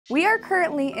We are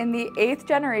currently in the 8th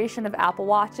generation of Apple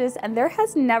Watches, and there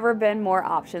has never been more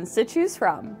options to choose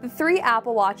from. The three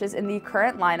Apple Watches in the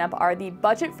current lineup are the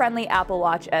budget-friendly Apple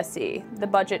Watch SE, the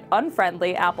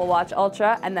budget-unfriendly Apple Watch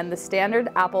Ultra, and then the standard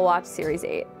Apple Watch Series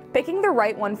 8. Picking the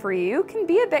right one for you can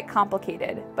be a bit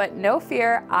complicated, but no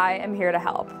fear, I am here to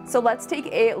help. So let's take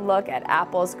a look at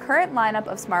Apple's current lineup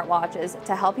of smartwatches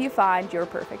to help you find your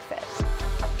perfect fit.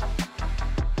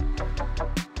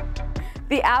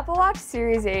 The Apple Watch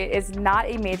Series 8 is not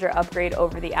a major upgrade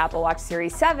over the Apple Watch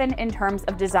Series 7 in terms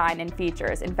of design and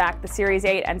features. In fact, the Series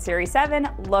 8 and Series 7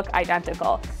 look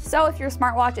identical. So if your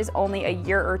smartwatch is only a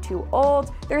year or two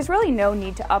old, there's really no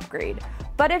need to upgrade.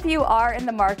 But if you are in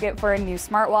the market for a new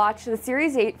smartwatch, the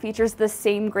Series 8 features the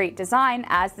same great design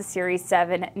as the Series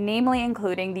 7, namely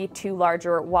including the two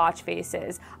larger watch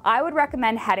faces. I would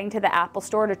recommend heading to the Apple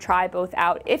Store to try both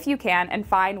out if you can and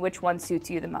find which one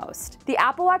suits you the most. The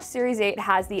Apple Watch Series 8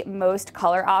 has the most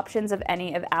color options of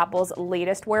any of Apple's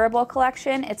latest wearable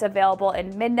collection. It's available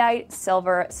in Midnight,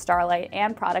 Silver, Starlight,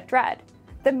 and Product Red.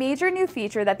 The major new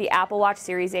feature that the Apple Watch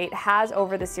Series 8 has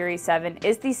over the Series 7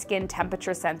 is the skin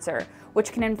temperature sensor,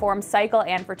 which can inform cycle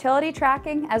and fertility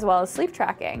tracking as well as sleep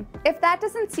tracking. If that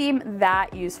doesn't seem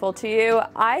that useful to you,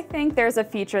 I think there's a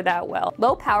feature that will.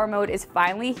 Low power mode is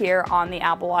finally here on the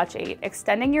Apple Watch 8,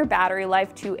 extending your battery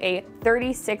life to a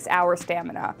 36-hour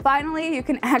stamina. Finally, you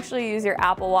can actually use your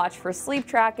Apple Watch for sleep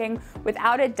tracking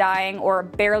without it dying or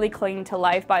barely clinging to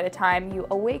life by the time you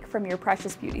awake from your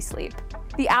precious beauty sleep.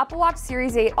 The Apple Watch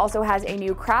Series 8 also has a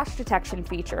new crash detection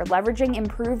feature, leveraging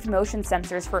improved motion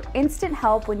sensors for instant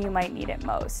help when you might need it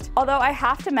most. Although I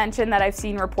have to mention that I've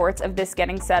seen reports of this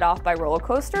getting set off by roller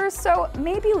coasters, so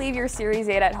maybe leave your Series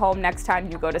 8 at home next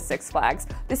time you go to Six Flags.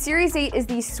 The Series 8 is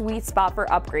the sweet spot for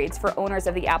upgrades for owners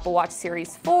of the Apple Watch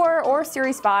Series 4 or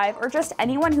Series 5, or just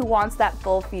anyone who wants that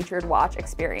full-featured watch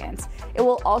experience. It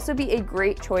will also be a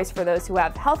great choice for those who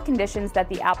have health conditions that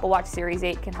the Apple Watch Series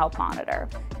 8 can help monitor.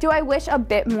 Do I wish a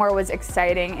bit more was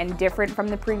exciting and different from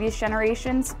the previous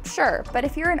generations? Sure, but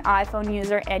if you're an iPhone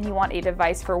user and you want a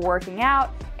device for working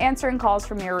out, answering calls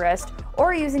from your wrist,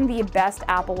 or using the best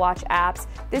Apple Watch apps,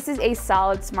 this is a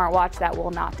solid smartwatch that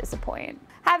will not disappoint.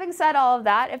 Having said all of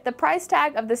that, if the price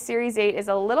tag of the Series 8 is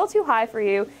a little too high for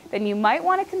you, then you might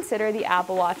want to consider the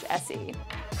Apple Watch SE.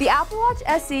 The Apple Watch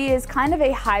SE is kind of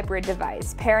a hybrid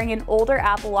device, pairing an older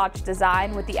Apple Watch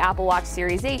design with the Apple Watch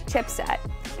Series 8 chipset.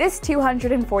 This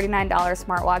 $249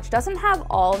 smartwatch doesn't have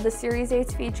all of the Series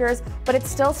 8's features, but it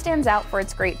still stands out for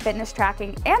its great fitness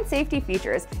tracking and safety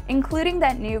features, including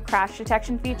that new crash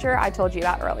detection feature I told you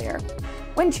about earlier.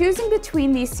 When choosing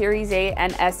between the Series 8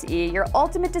 and SE, your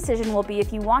ultimate decision will be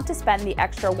if you want to spend the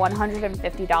extra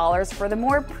 $150 for the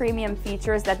more premium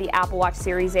features that the Apple Watch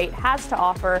Series 8 has to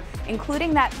offer,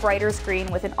 including that brighter screen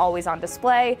with an always-on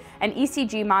display, an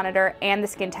ECG monitor, and the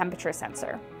skin temperature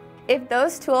sensor. If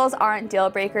those tools aren't deal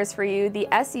breakers for you, the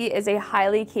SE is a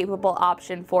highly capable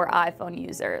option for iPhone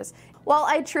users. While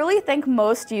I truly think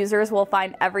most users will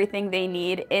find everything they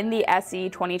need in the SE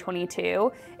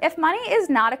 2022, if money is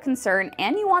not a concern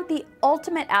and you want the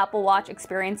ultimate Apple Watch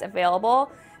experience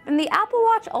available, then the Apple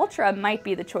Watch Ultra might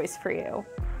be the choice for you.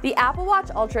 The Apple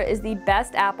Watch Ultra is the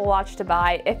best Apple Watch to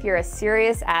buy if you're a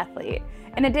serious athlete.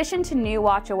 In addition to new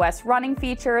watchOS running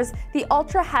features, the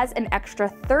Ultra has an extra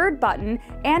third button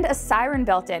and a siren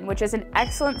built in, which is an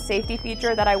excellent safety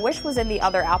feature that I wish was in the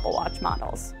other Apple Watch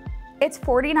models. Its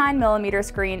 49mm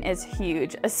screen is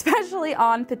huge, especially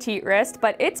on petite wrist,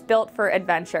 but it's built for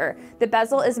adventure. The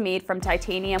bezel is made from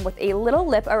titanium with a little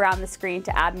lip around the screen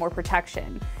to add more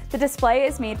protection. The display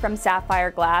is made from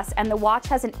sapphire glass, and the watch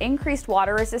has an increased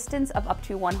water resistance of up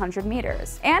to 100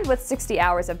 meters. And with 60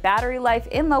 hours of battery life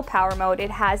in low power mode, it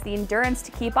has the endurance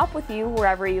to keep up with you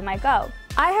wherever you might go.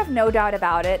 I have no doubt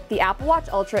about it, the Apple Watch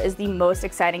Ultra is the most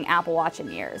exciting Apple Watch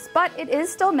in years, but it is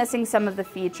still missing some of the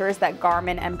features that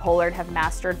Garmin and Pollard have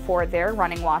mastered for their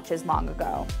running watches long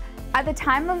ago. At the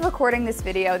time of recording this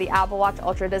video, the Apple Watch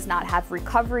Ultra does not have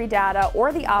recovery data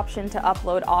or the option to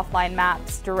upload offline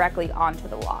maps directly onto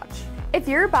the watch. If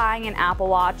you're buying an Apple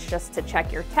Watch just to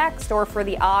check your text or for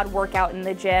the odd workout in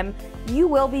the gym, you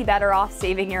will be better off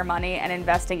saving your money and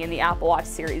investing in the Apple Watch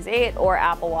Series 8 or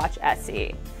Apple Watch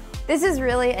SE. This is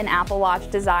really an Apple Watch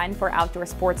designed for outdoor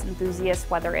sports enthusiasts,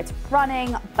 whether it's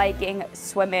running, biking,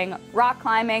 swimming, rock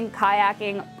climbing,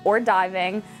 kayaking, or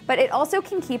diving, but it also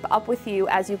can keep up with you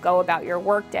as you go about your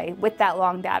workday with that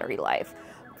long battery life.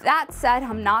 That said,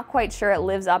 I'm not quite sure it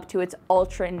lives up to its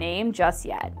Ultra name just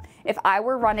yet. If I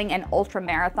were running an ultra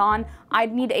marathon,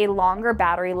 I'd need a longer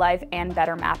battery life and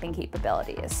better mapping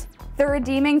capabilities. The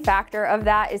redeeming factor of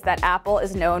that is that Apple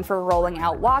is known for rolling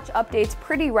out watch updates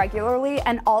pretty regularly,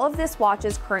 and all of this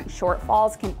watch's current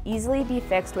shortfalls can easily be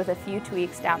fixed with a few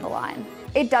tweaks down the line.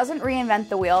 It doesn't reinvent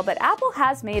the wheel, but Apple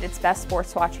has made its best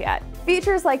sports watch yet.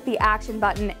 Features like the action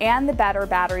button and the better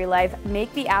battery life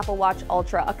make the Apple Watch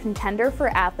Ultra a contender for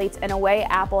athletes in a way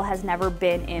Apple has never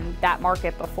been in that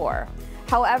market before.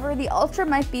 However, the Ultra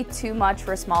might be too much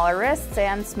for smaller wrists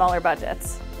and smaller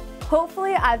budgets.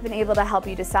 Hopefully, I've been able to help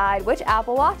you decide which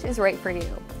Apple Watch is right for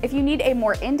you. If you need a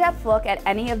more in-depth look at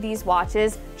any of these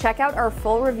watches, check out our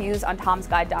full reviews on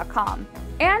tomsguide.com.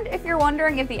 And if you're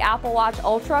wondering if the Apple Watch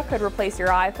Ultra could replace your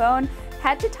iPhone,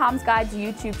 head to Tom's Guide's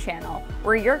YouTube channel,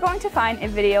 where you're going to find a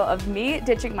video of me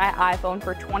ditching my iPhone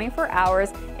for 24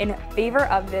 hours in favor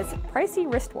of this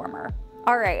pricey wrist warmer.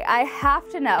 Alright, I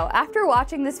have to know, after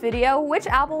watching this video, which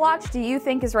Apple Watch do you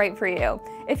think is right for you?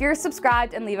 If you're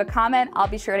subscribed and leave a comment, I'll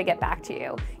be sure to get back to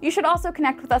you. You should also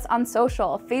connect with us on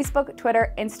social, Facebook,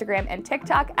 Twitter, Instagram, and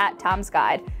TikTok at Tom's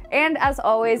Guide. And as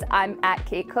always, I'm at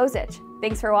Kate Kozich.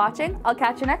 Thanks for watching, I'll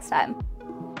catch you next time.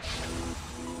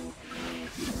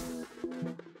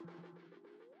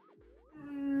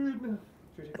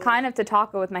 Kind of to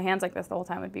taco with my hands like this the whole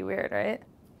time would be weird, right?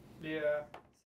 Yeah.